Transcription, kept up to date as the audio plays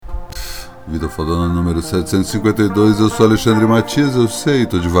Vida Fodona número 752, eu sou Alexandre Matias, eu sei,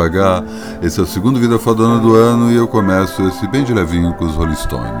 tô devagar. Esse é o segundo Vida Fodona do ano e eu começo esse bem de levinho com os Rolling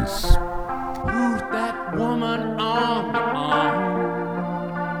Stones.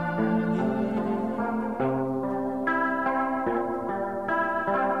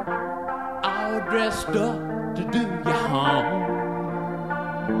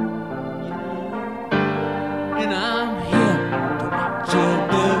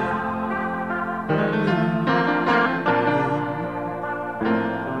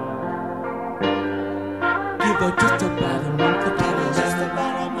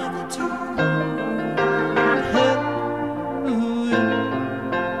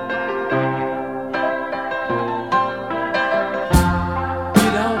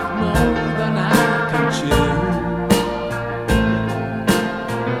 Get off more than I can chew.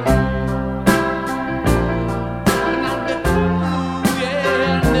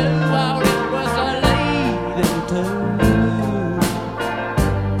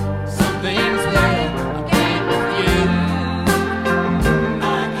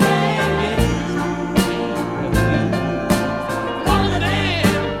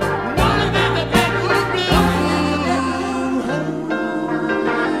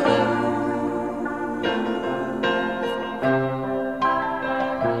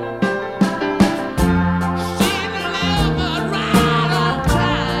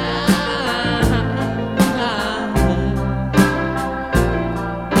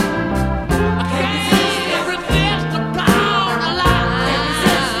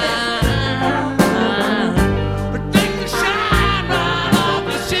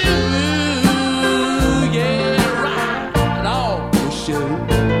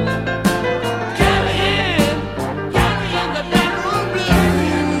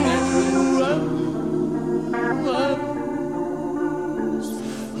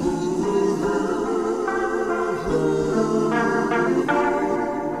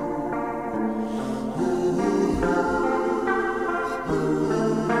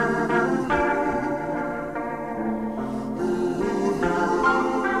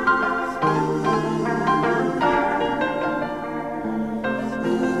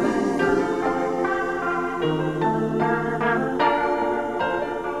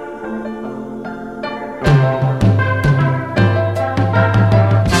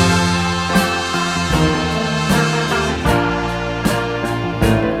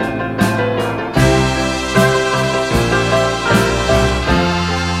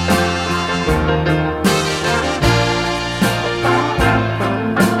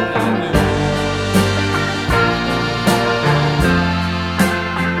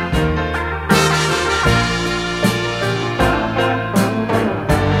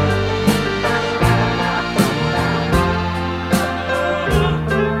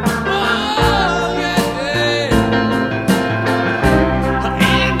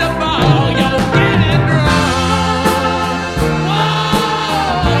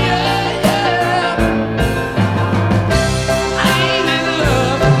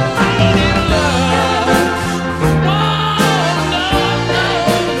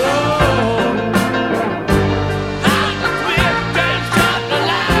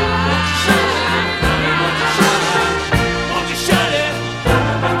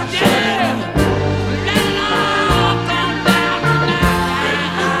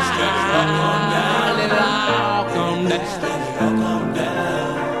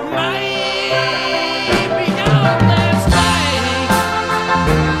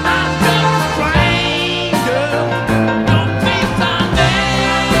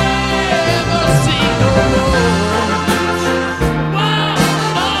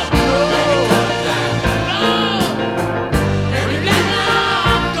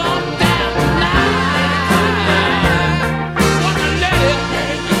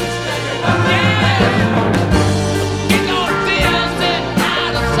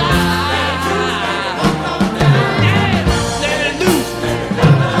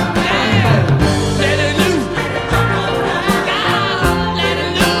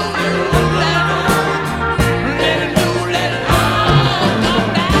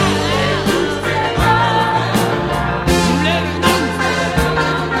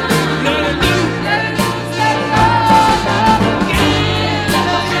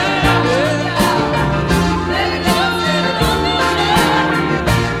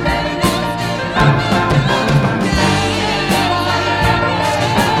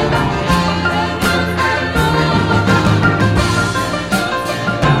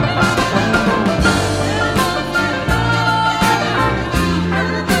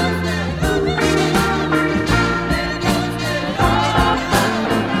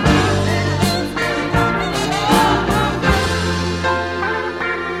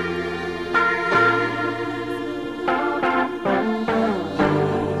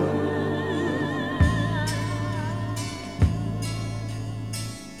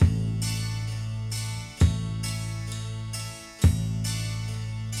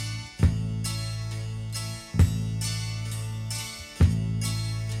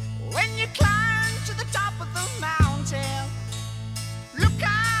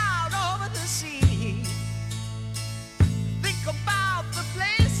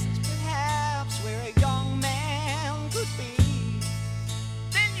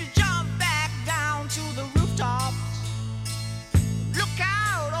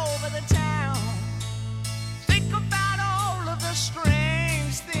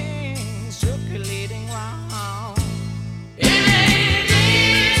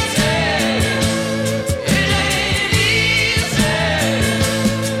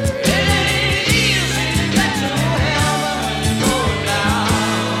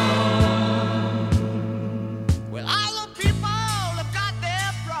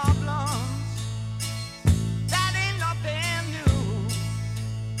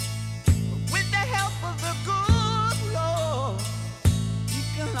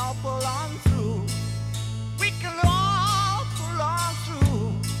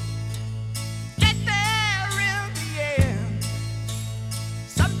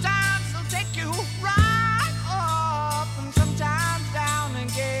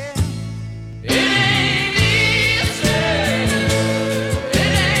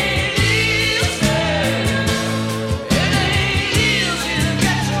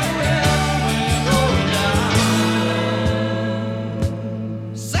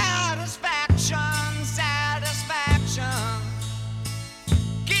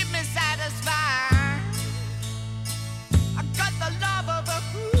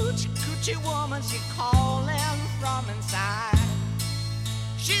 woman, she calling from inside.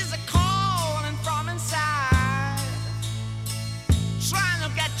 She's a calling from inside, trying to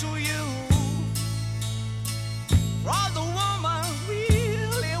get to you. For all the woman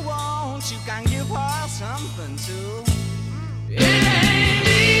really wants, you can give her something too. It ain't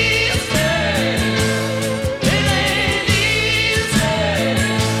easy.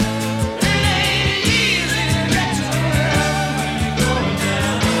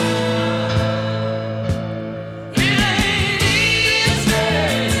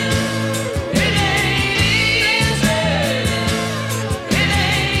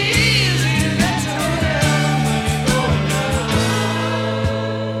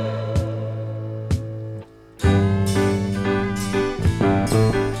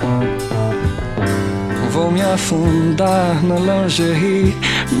 Me afundar na lingerie,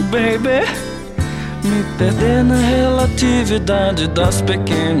 baby, me perder na relatividade das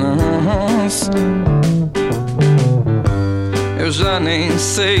pequenas. Eu já nem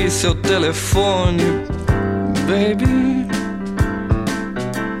sei seu telefone, baby.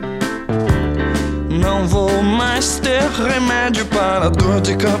 Não vou mais ter remédio para dor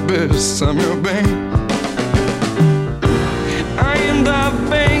de cabeça, meu bem. Ainda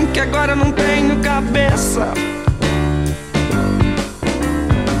bem que agora não tenho cabeça.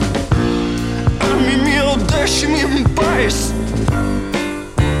 Ame-me ou deixe-me em paz.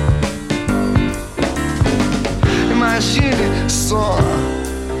 Imagine só.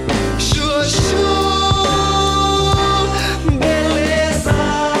 Chuchu, beleza.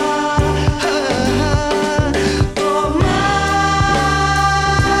 Tomate,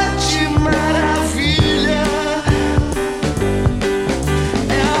 maravilha.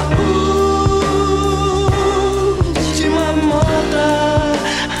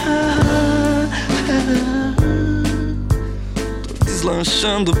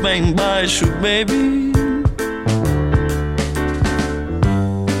 Deslanchando bem baixo, baby.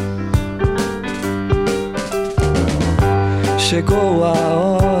 Chegou a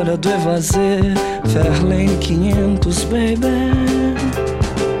hora do evasê, Verlaine 500, baby.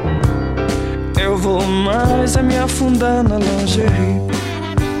 Eu vou mais é me afundar na lingerie.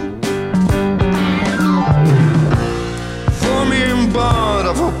 Vou-me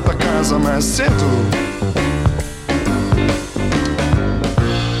embora, vou pra casa mais cedo.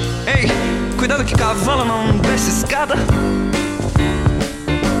 Cuidado que cavalo não desce escada.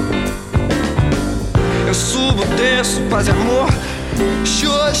 Eu subo, desço, paz e amor.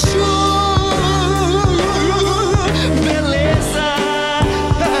 Chuchu, beleza.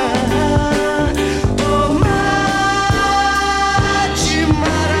 Tomate,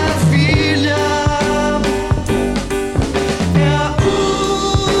 maravilha. É a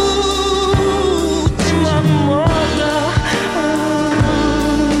última moda.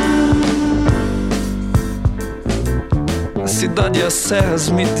 Cidade e as serras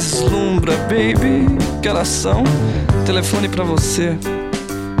me deslumbra, baby. Que elas são? Telefone pra você.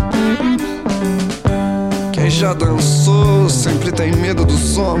 Quem já dançou sempre tem medo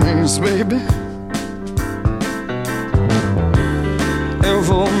dos homens, baby. Eu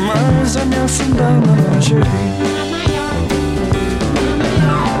vou mais a me afundar na lingerie.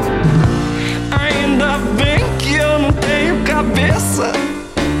 Ainda bem que eu não tenho cabeça.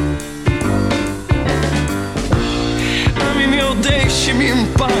 Deixe-me em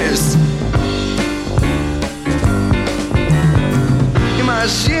paz.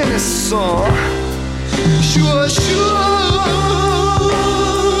 Imagine só. Chuchu,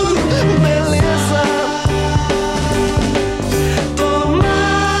 beleza.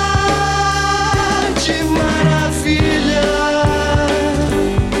 Tomate, maravilha.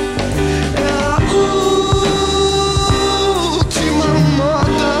 É a última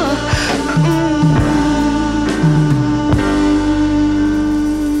moda.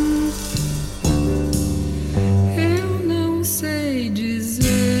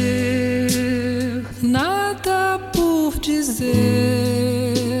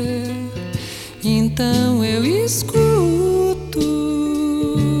 Então eu escuto.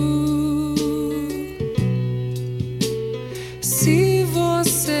 Se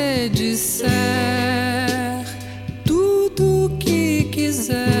você disser tudo o que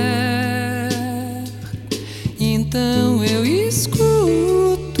quiser, então eu escuto.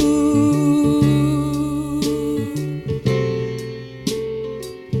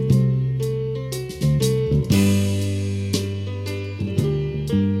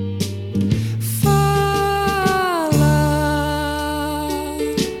 Fala.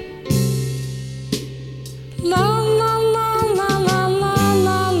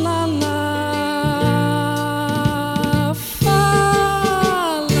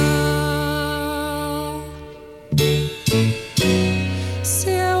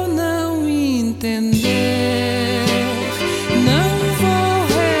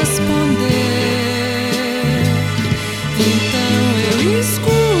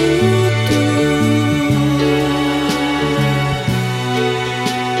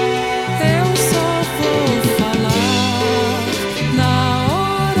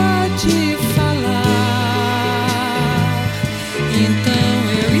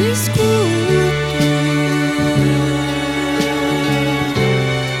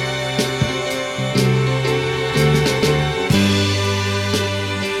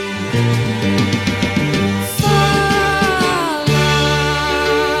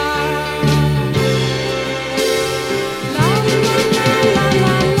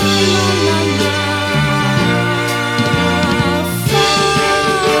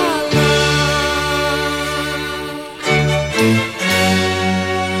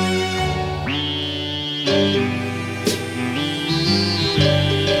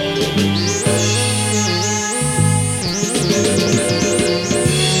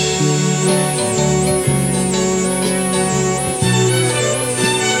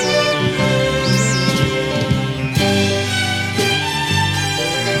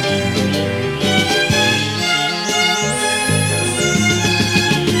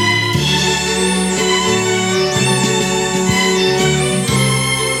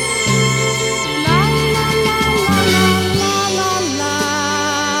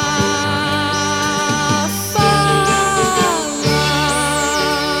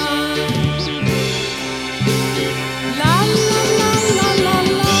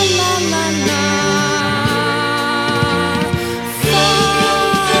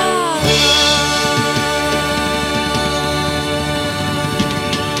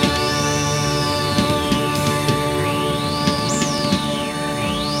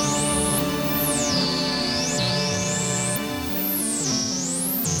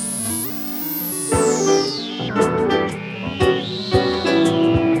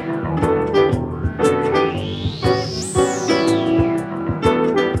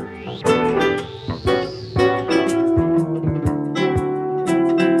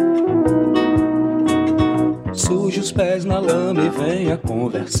 venha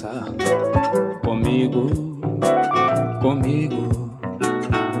conversar comigo, comigo.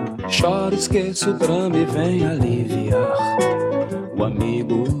 Choro, esqueço o drama e vem aliviar. O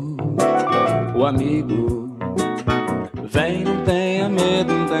amigo, vem, não tenha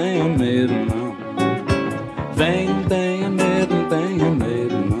medo, não tenha medo, não. Vem, não tenha medo, não tenha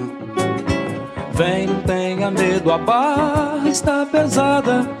medo, não. Vem, não tenha medo, a barra está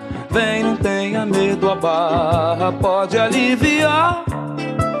pesada. Vem, não tenha medo, a barra pode aliviar.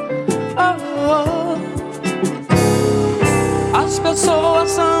 As pessoas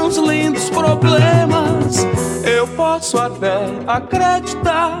são os lindos problemas. Eu posso até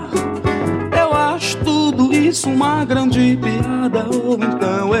acreditar. Eu acho tudo isso uma grande piada. Ou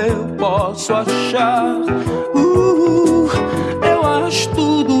então eu posso achar eu acho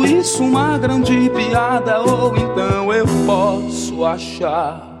tudo isso uma grande piada. Ou então eu posso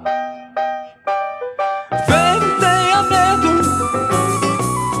achar. Vem, não tenha medo.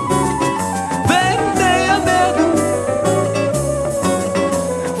 Vem, não tenha medo.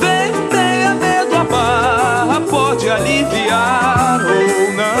 Vem, não tenha medo. A barra pode aliviar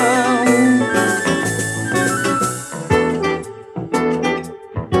ou não.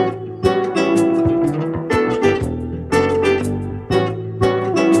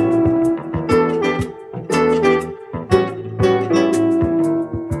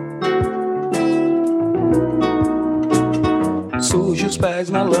 Suje os pés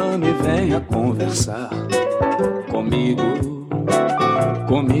na lama e venha conversar comigo,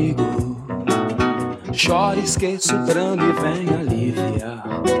 comigo. Chore, esqueça o drama e venha aliviar.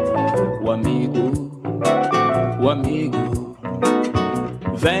 O amigo,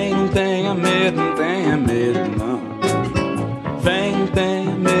 vem, não tenha medo, não tenha medo, não. Vem, não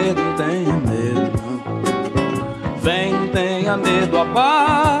tenha medo, não tenha medo, não. Vem, não tenha medo, a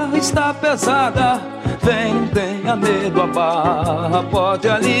barra está pesada. Vem, não tenha medo, a barra pode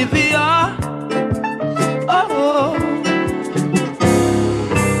aliviar.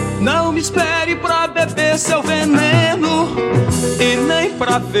 Não me espere pra beber seu veneno e nem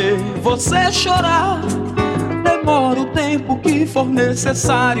pra ver você chorar. Demora o tempo que for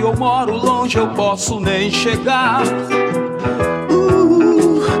necessário. Eu moro longe, eu posso nem chegar.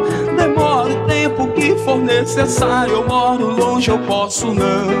 Demora o tempo que for necessário. Eu moro longe, eu posso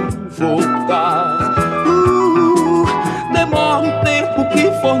não voltar. Demora o tempo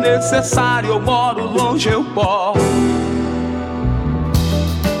que for necessário. Eu moro longe, eu posso.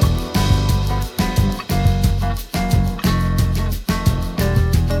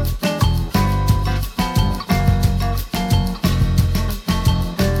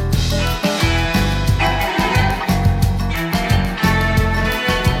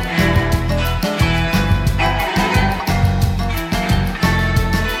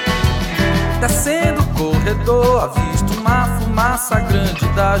 Descendo o corredor, avisto uma fumaça grande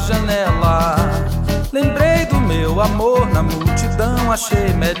da janela. Lembrei do meu amor na multidão,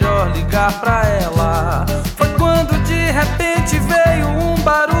 achei melhor ligar pra ela. Foi quando de repente veio um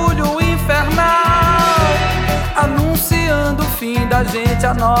barulho infernal, anunciando o fim da gente,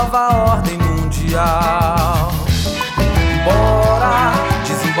 a nova ordem mundial. Bora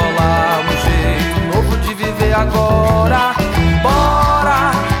desembolar um jeito novo de viver agora.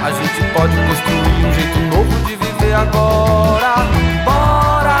 Bora, a gente pode construir um jeito novo de viver agora.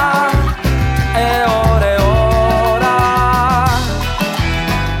 Bora, é hora, é hora.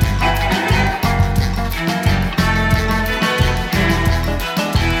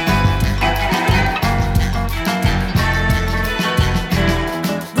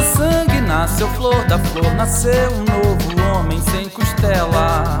 Do sangue nasceu flor, da flor nasceu um novo homem sem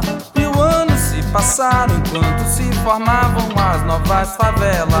costela. Passaram enquanto se formavam as novas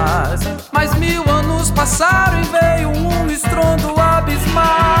favelas. Mas 1000 anos passaram e veio um estrondo abismal,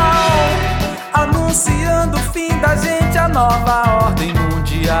 anunciando o fim da gente, a nova ordem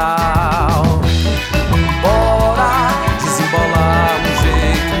mundial. Bora desembolar um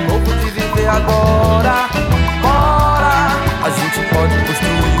jeito novo de viver agora. Bora, a gente pode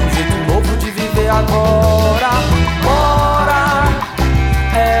construir um jeito novo de viver agora. Bora,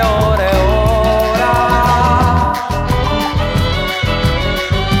 é hora, é hora.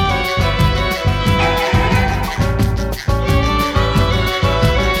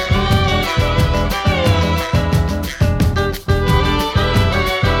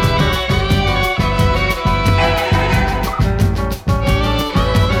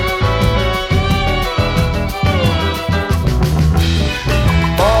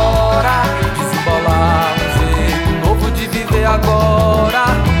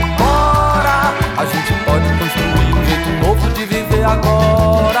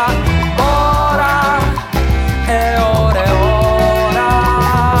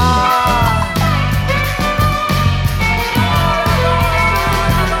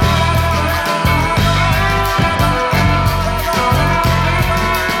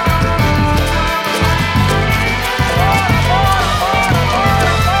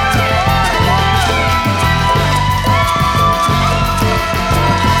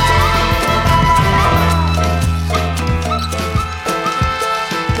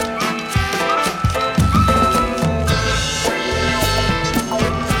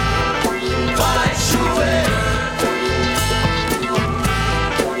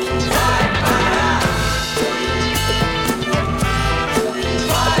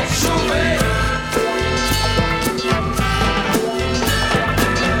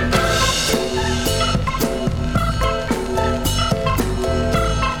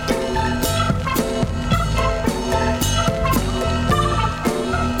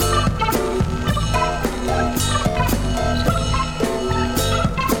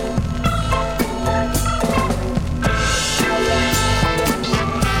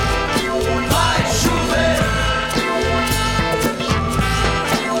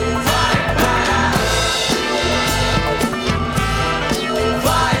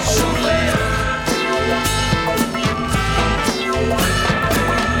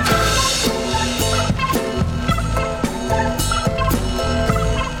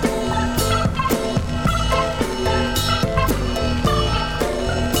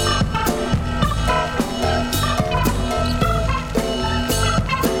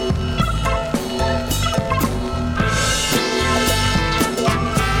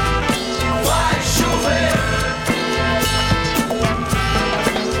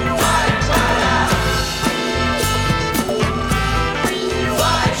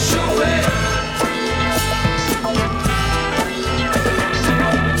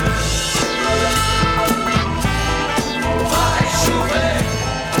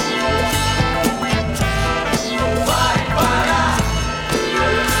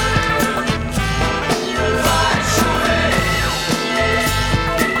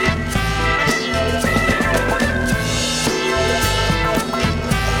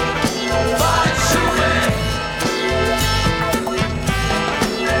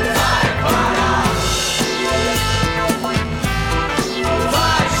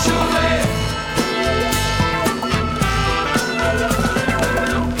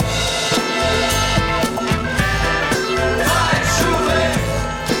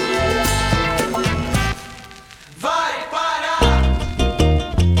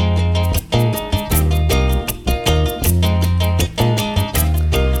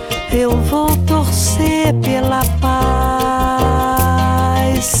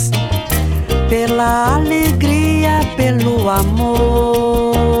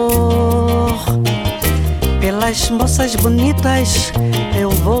 amor. Pelas moças bonitas eu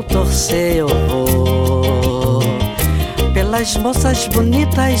vou torcer, eu vou. Pelas moças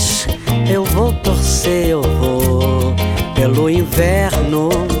bonitas eu vou torcer, eu vou. Pelo inverno,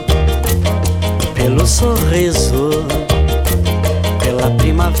 pelo sorriso, pela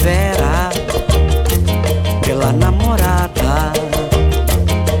primavera, pela namorada,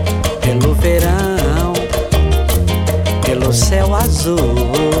 pelo verão, pelo céu azul,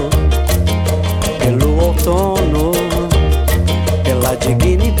 pelo outono, pela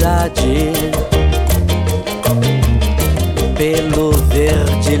dignidade, pelo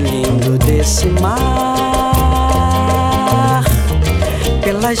verde lindo desse mar.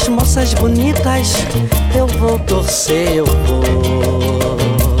 Pelas moças bonitas eu vou torcer, eu vou.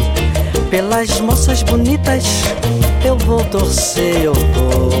 Pelas moças bonitas eu vou torcer, eu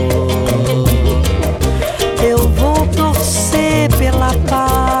vou. Eu vou torcer pela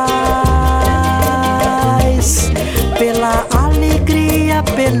paz, pela alegria,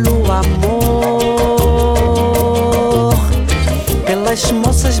 pelo amor. Pelas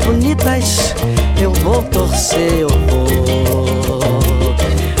moças bonitas eu vou torcer, eu vou.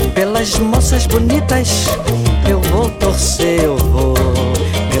 Pelas moças bonitas eu vou torcer, eu vou.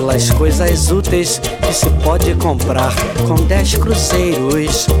 Pelas coisas úteis que se pode comprar com 10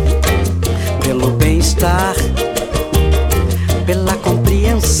 cruzeiros. Pelo bem-estar, pela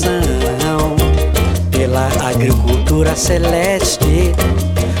compreensão, pela agricultura celeste,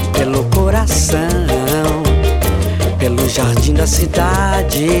 pelo coração, pelo jardim da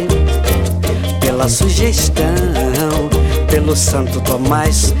cidade, pela sugestão, pelo Santo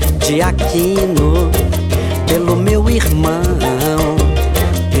Tomás de Aquino, pelo meu irmão,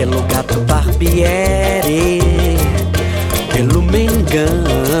 pelo gato Barbieri, pelo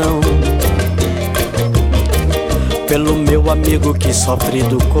Mengão, pelo meu amigo que sofre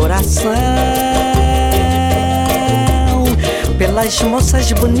do coração. Pelas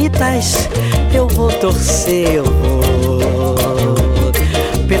moças bonitas eu vou torcer, eu vou.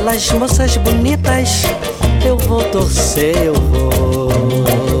 Pelas moças bonitas eu vou torcer, eu vou.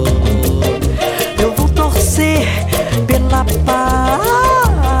 Eu vou torcer pela paz,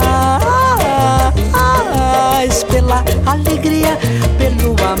 pela alegria,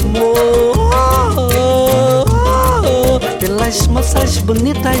 pelo amor. Pelas moças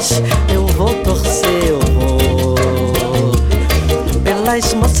bonitas eu vou torcer, eu vou.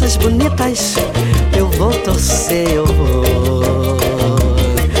 Pelas moças bonitas eu vou torcer, eu vou.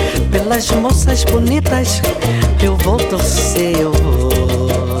 Pelas moças bonitas eu vou torcer, eu vou.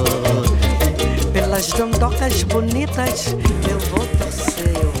 Pelas dondocas bonitas eu vou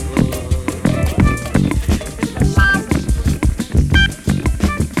torcer, eu vou.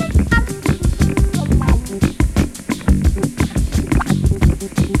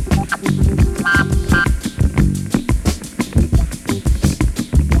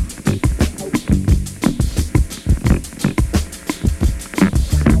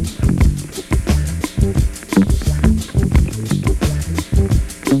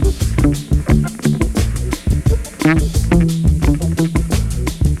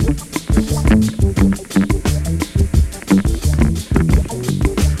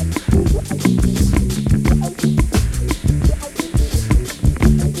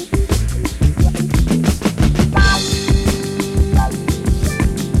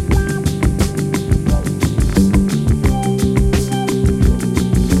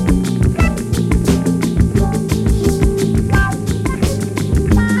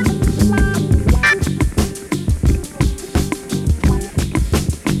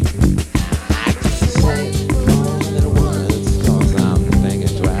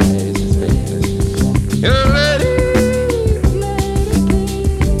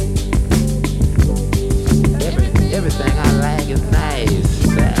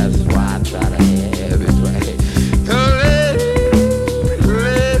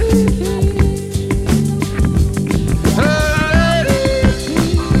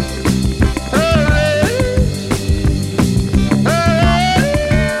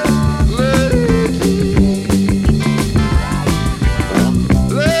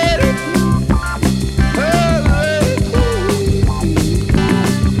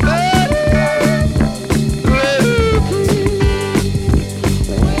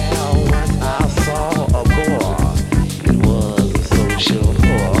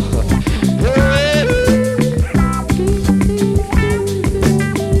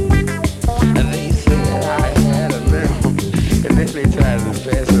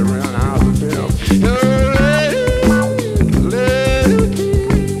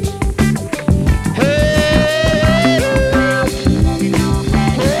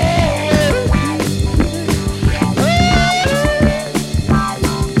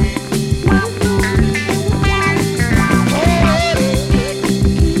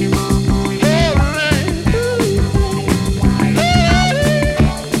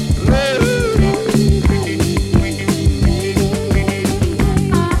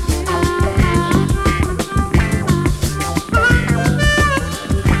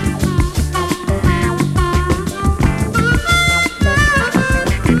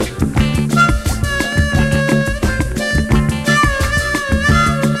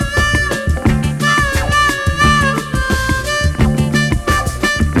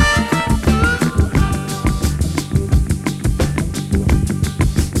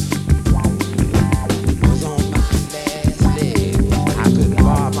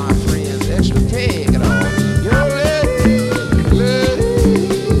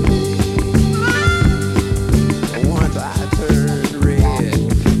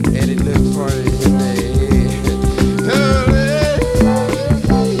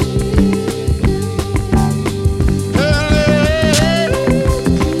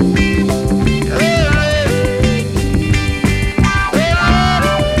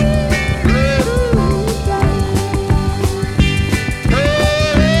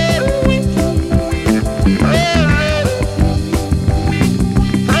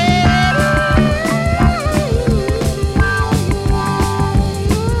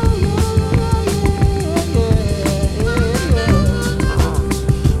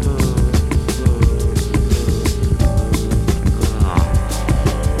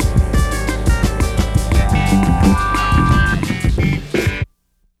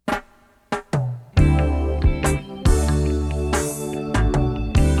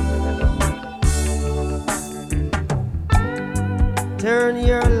 turn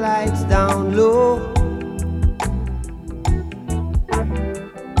your lights down low.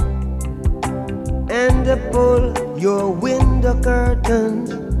 And pull your window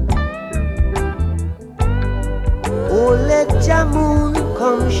curtains. Oh, let your moon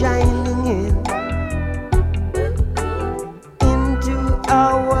come shining in into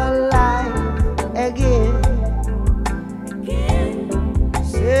our life again.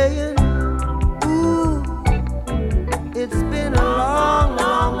 Saying, ooh, it's been a long,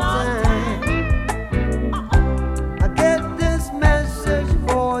 long time. I get this message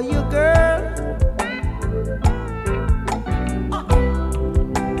for you, girl.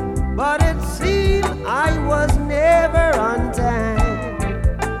 But it seemed I was never on time.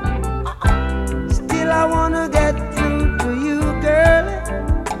 Still I wanna get through to you, girl.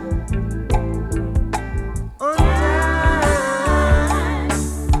 On time,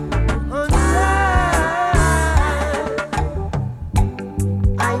 on time.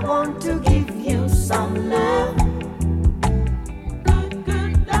 I want to give you some love. Good,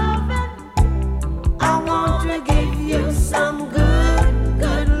 good loving. I want to give you some good,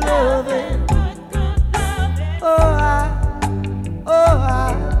 good loving. Oh,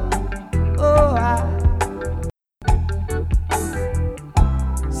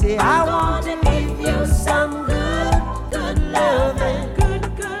 say I want to give you some good, good loving. Good,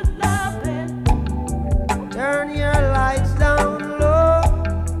 good loving. Turn your lights down low.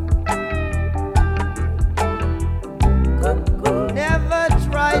 Never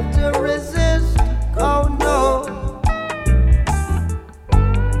try to resist, oh no.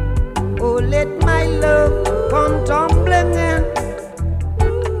 Oh, let my love come tumbling in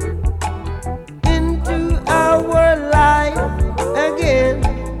into our life again.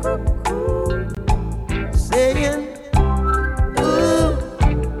 Saying, ooh,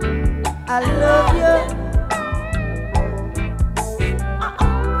 I love you.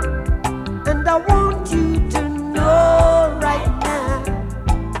 And I want you to know right now.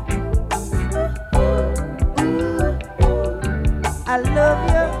 Ooh, I love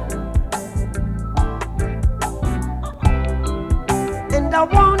you. And I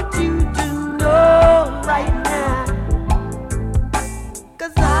want you to know right now.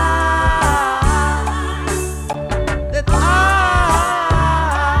 'Cause I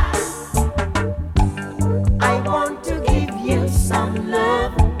want to give you some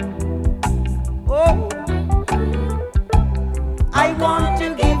love. Oh, I want to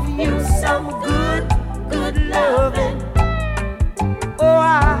give you some good, good loving. Oh,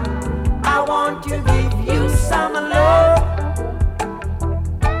 I want to give you some love.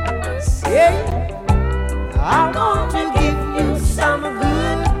 Say, I want to give you some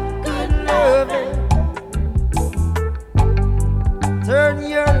good, good loving. Turn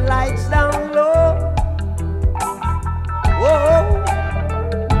your lights down low. Whoa,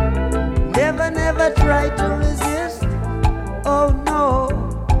 never try to resist. Oh no.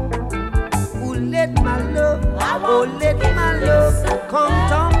 Oh, let my love, oh, let my love come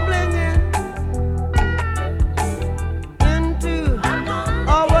tumbling in into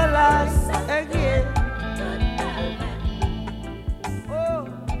our lives again. Oh,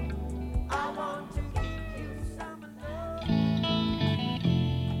 I want to give you some love.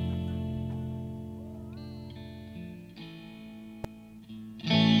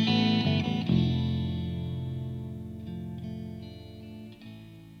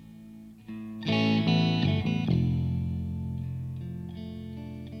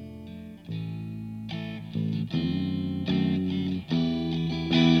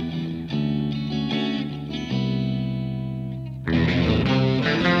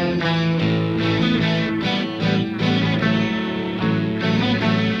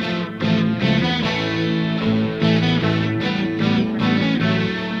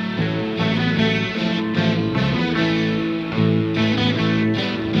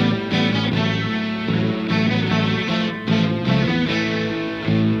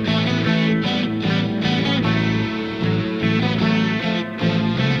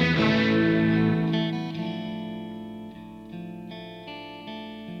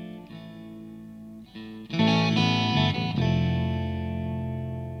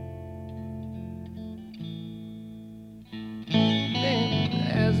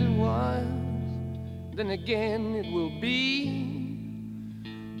 Then again it will be.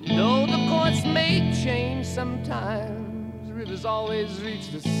 Though the course may change sometimes, rivers always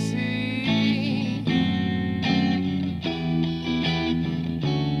reach the sea.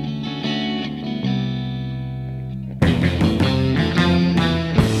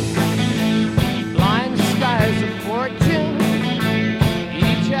 Blind skies of fortune,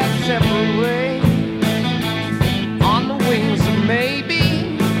 each have separate way, on the wings of May.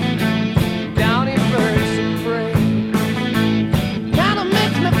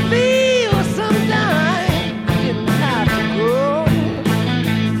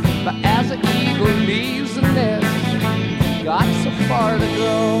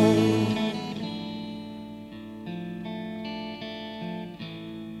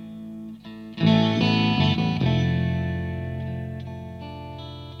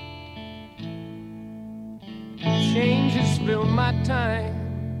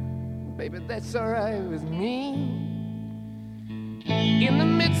 time. Baby, that's alright with me. In the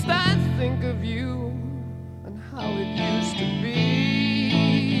midst I think of you and how it used to be.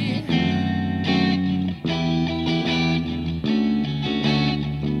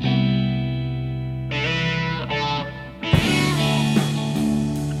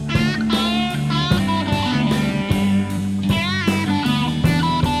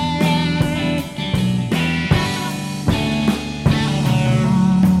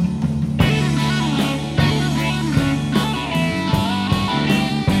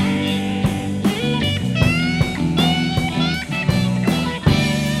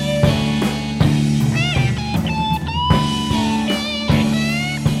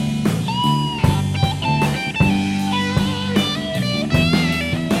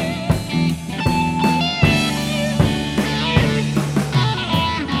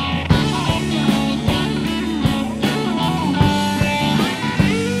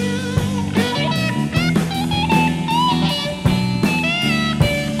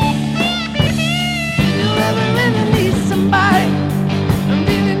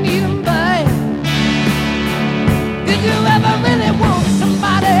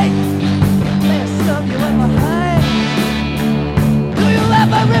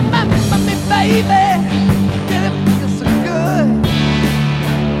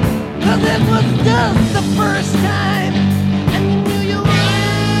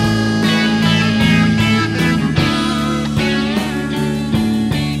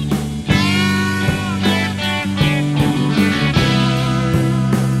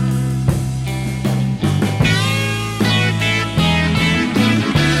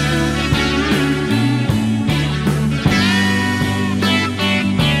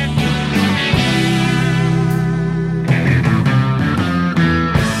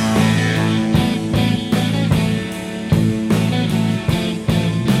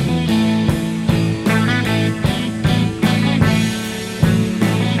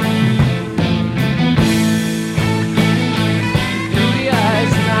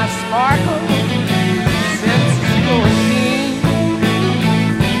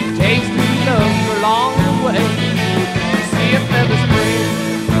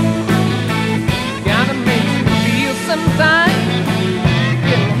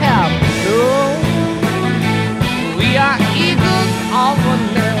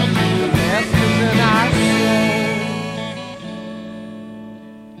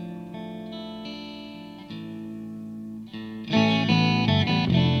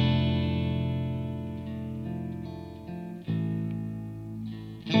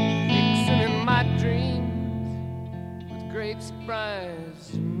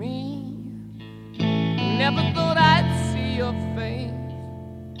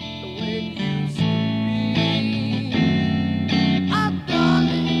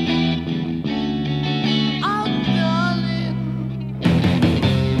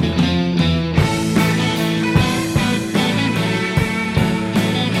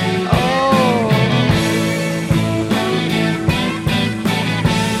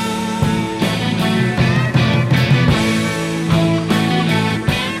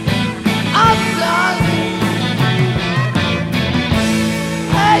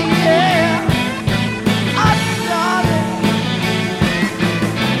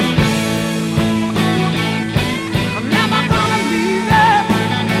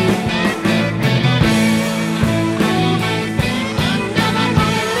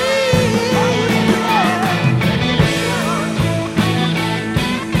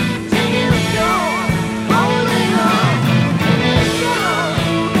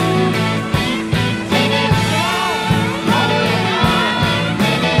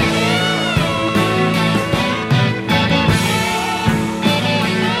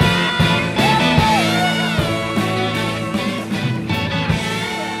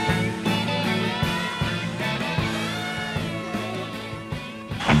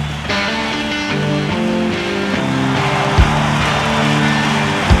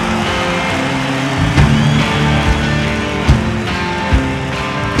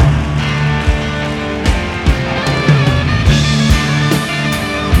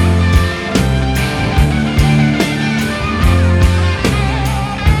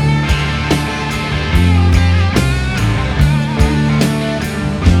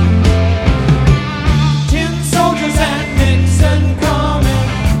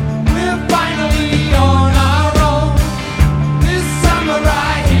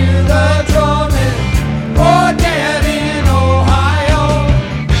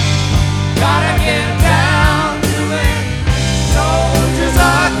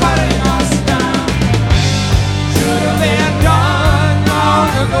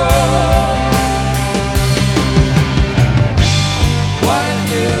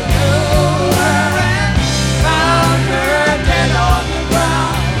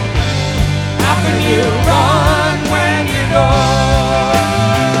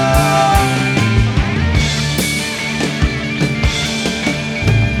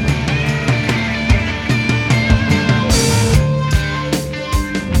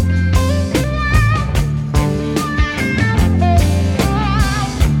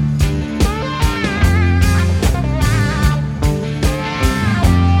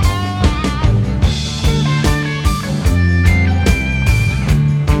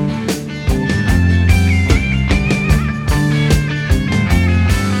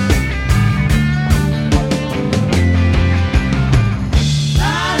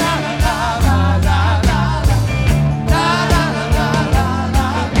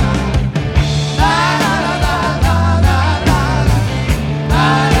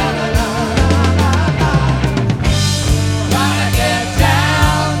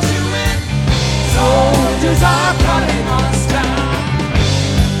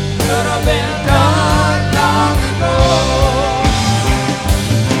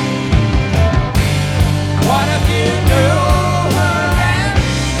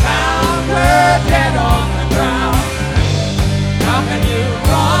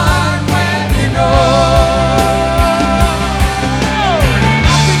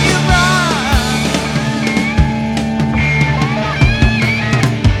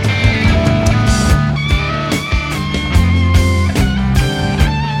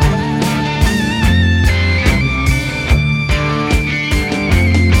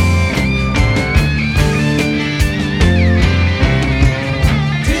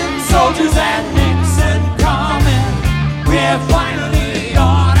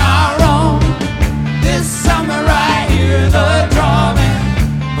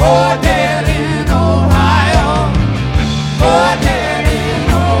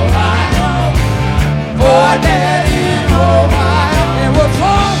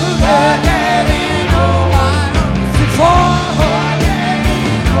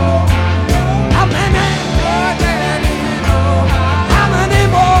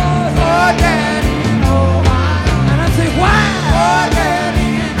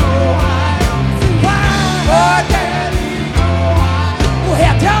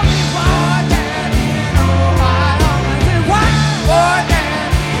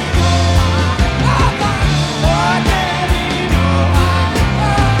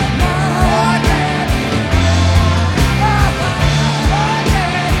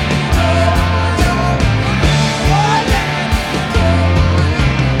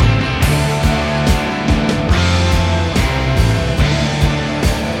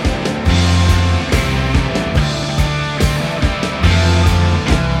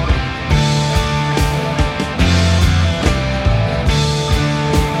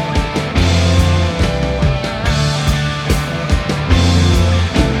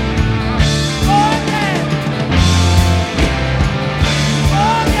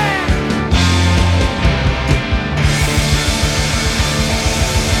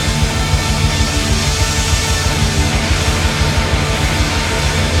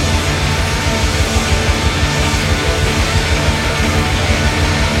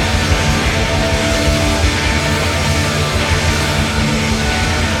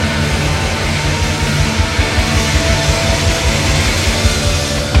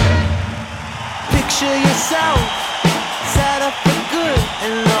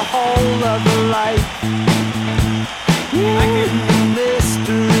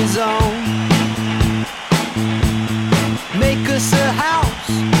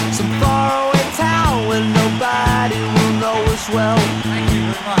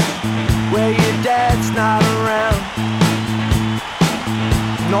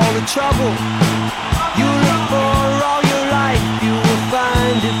 trouble you look for all your life, you will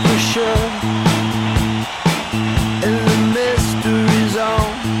find it for sure. In the mystery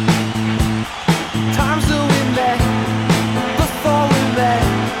zone, times that we met before we met.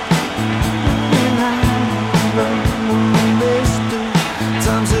 Mystery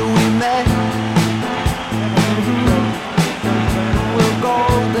times that we met. We'll go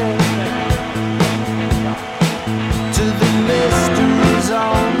there to the mystery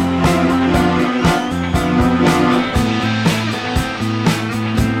zone.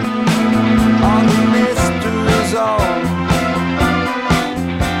 On the mystery zone.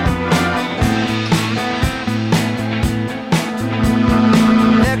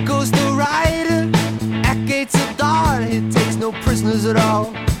 There goes the rider at gates of dawn. He takes no prisoners at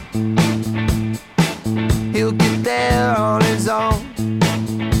all. He'll get there on his own.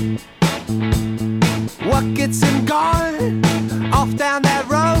 What gets him gone off down that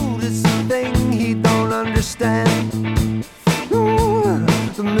road is the thing he don't understand. Ooh,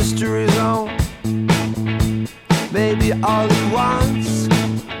 the mystery zone. Maybe all he wants,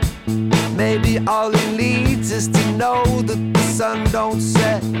 maybe all he needs is to know that the sun don't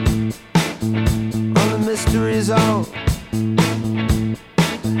set on the mystery zone.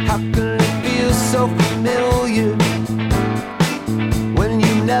 How can it feel so familiar when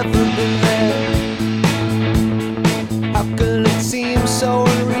you've never been there? How can it seem so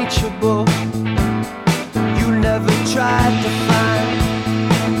unreachable? You never tried to find,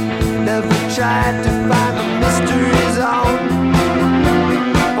 never tried to find the mystery zone.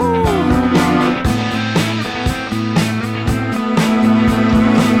 Ooh.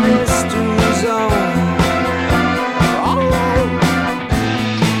 Mystery zone. Alright.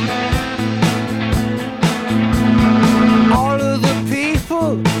 All of the people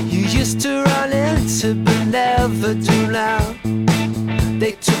you used to run into but never do now,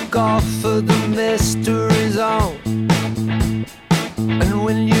 they took off for the mystery zone. And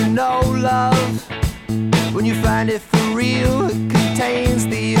when you know love, when you find it for real, it contains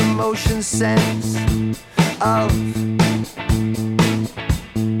the emotion sense of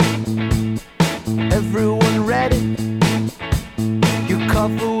everyone read it. Your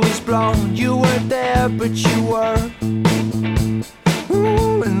cover was blown, you weren't there but you were.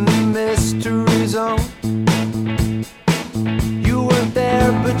 Ooh, in the mystery zone. You weren't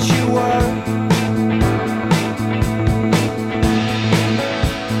there but you were.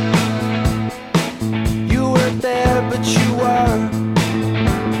 There, but you were.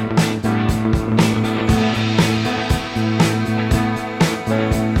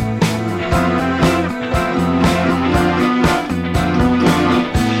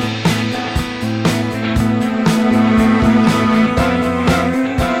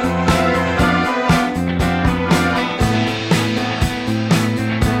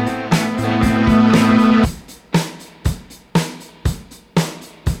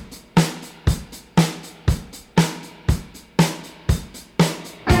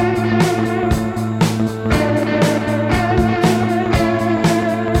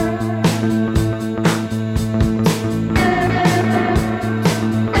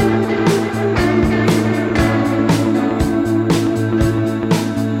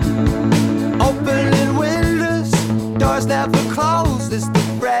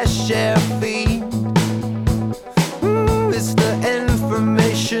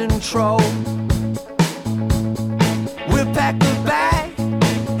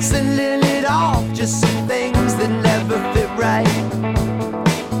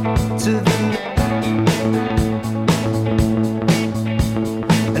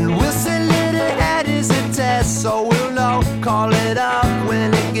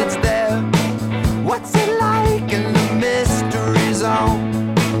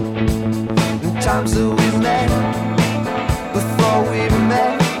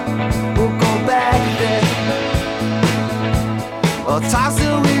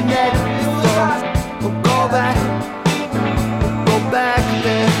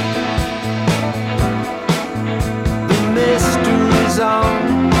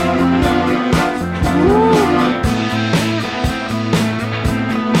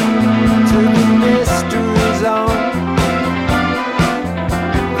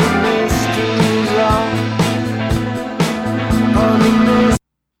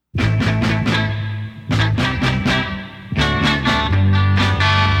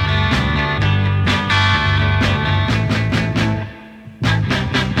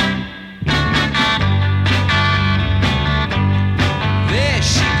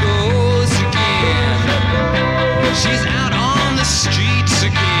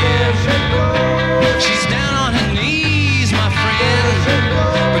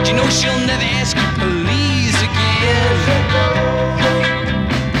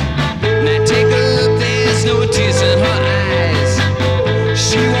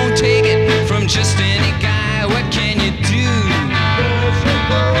 just any guy, what can you do?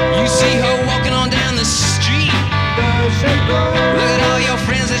 You see her walking on down the street. Look at all your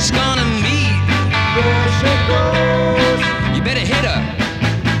friends that she's gonna meet. You better hit her.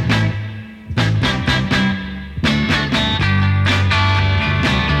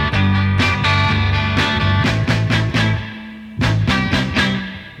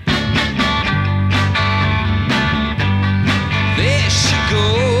 There she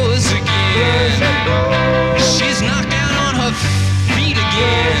goes again.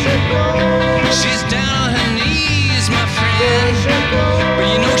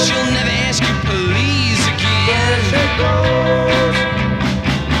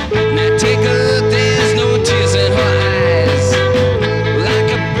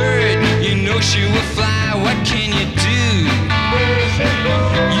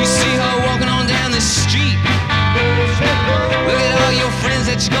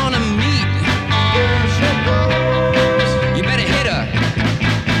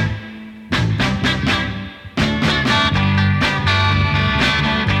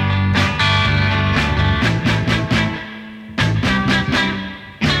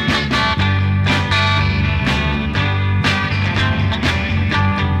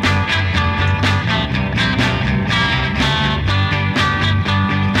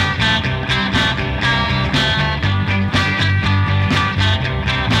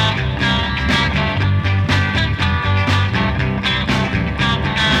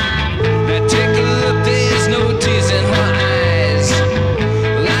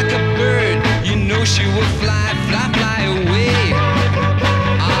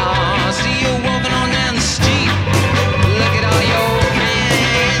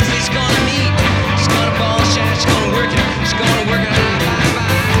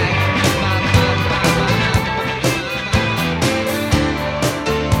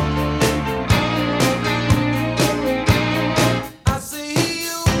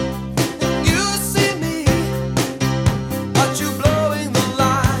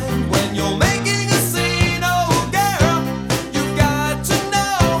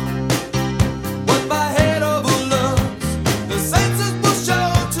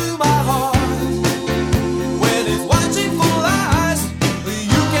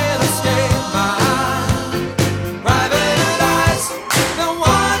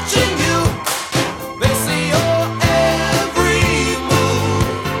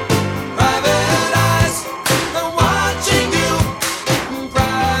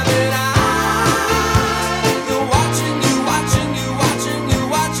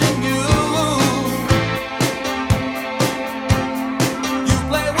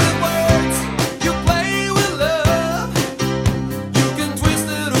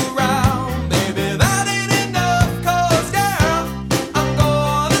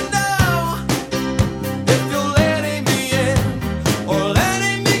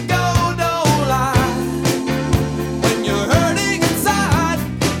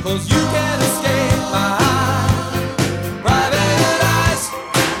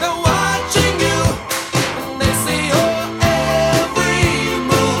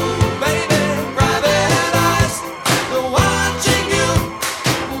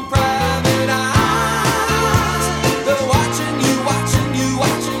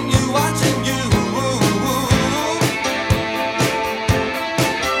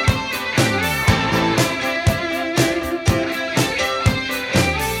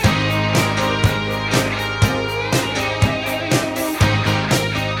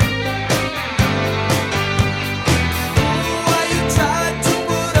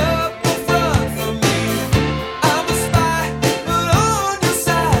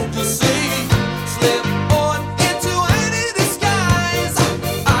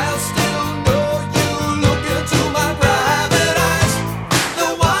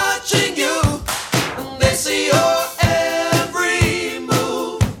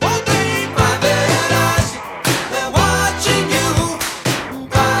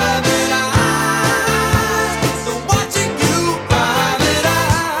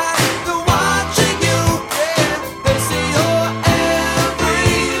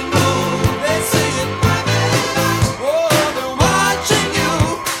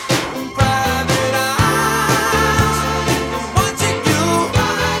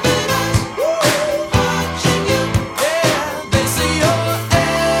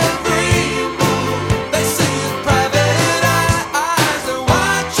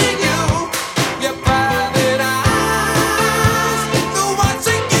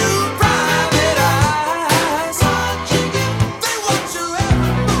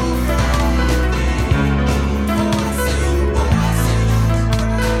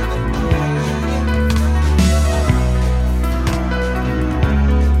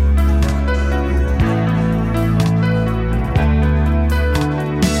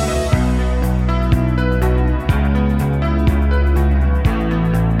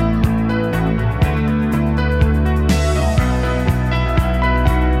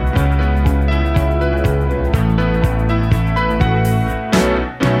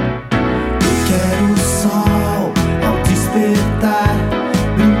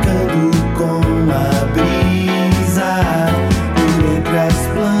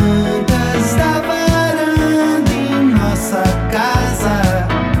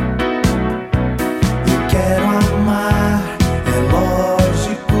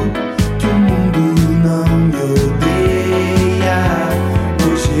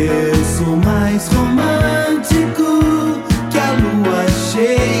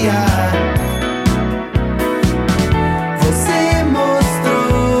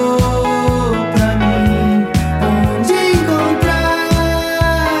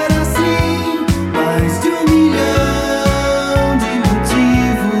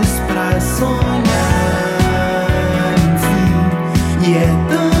 E é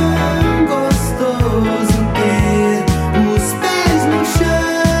tão gostoso ter os pés no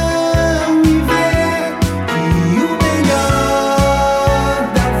chão e ver que o melhor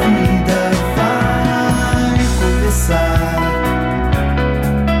da vida vai começar.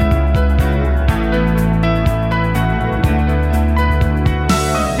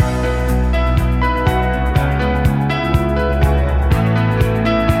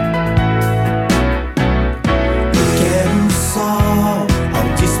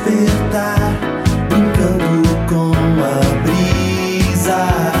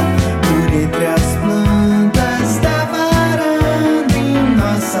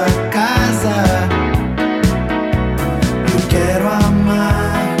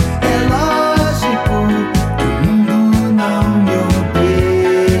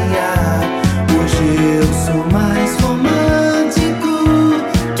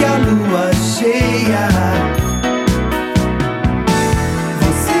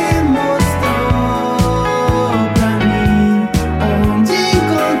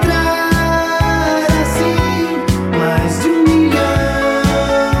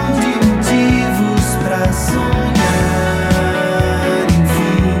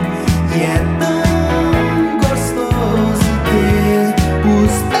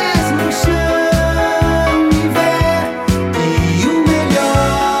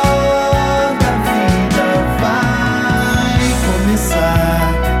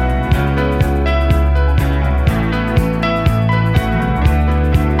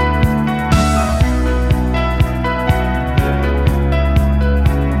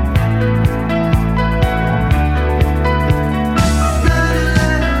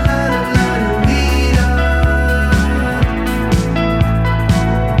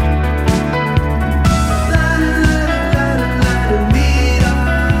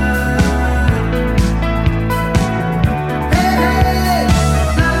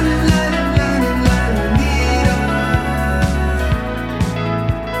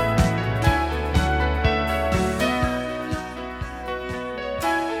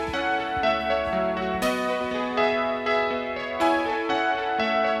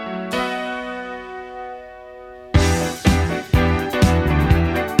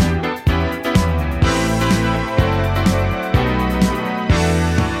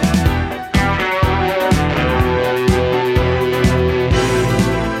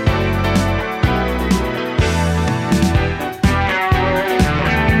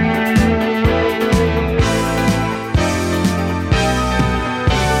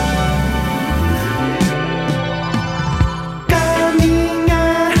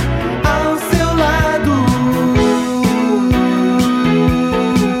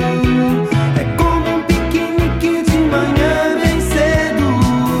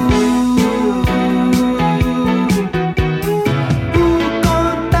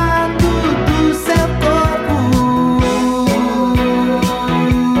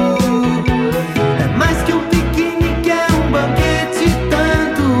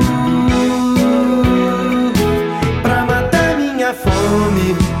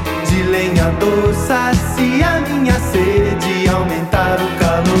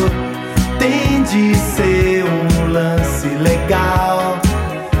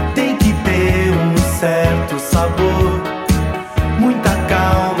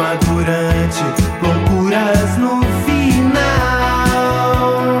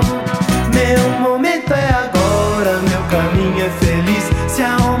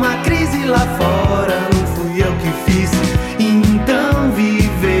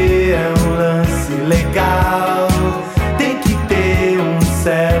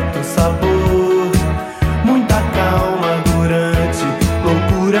 Certo sabor, muita calma durante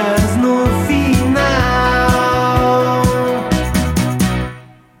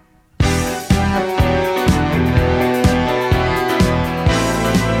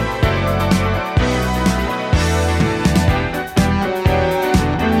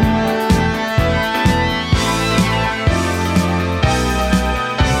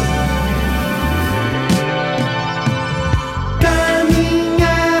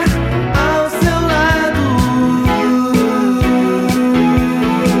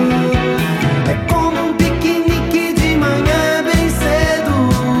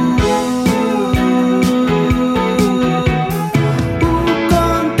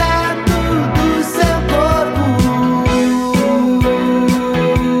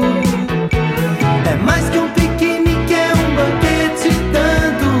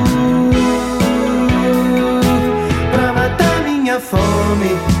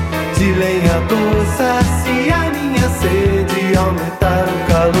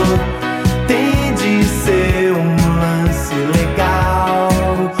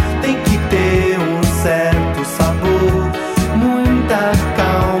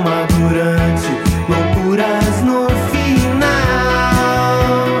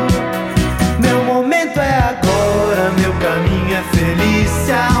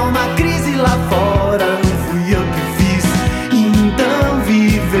se há uma crise lá fora.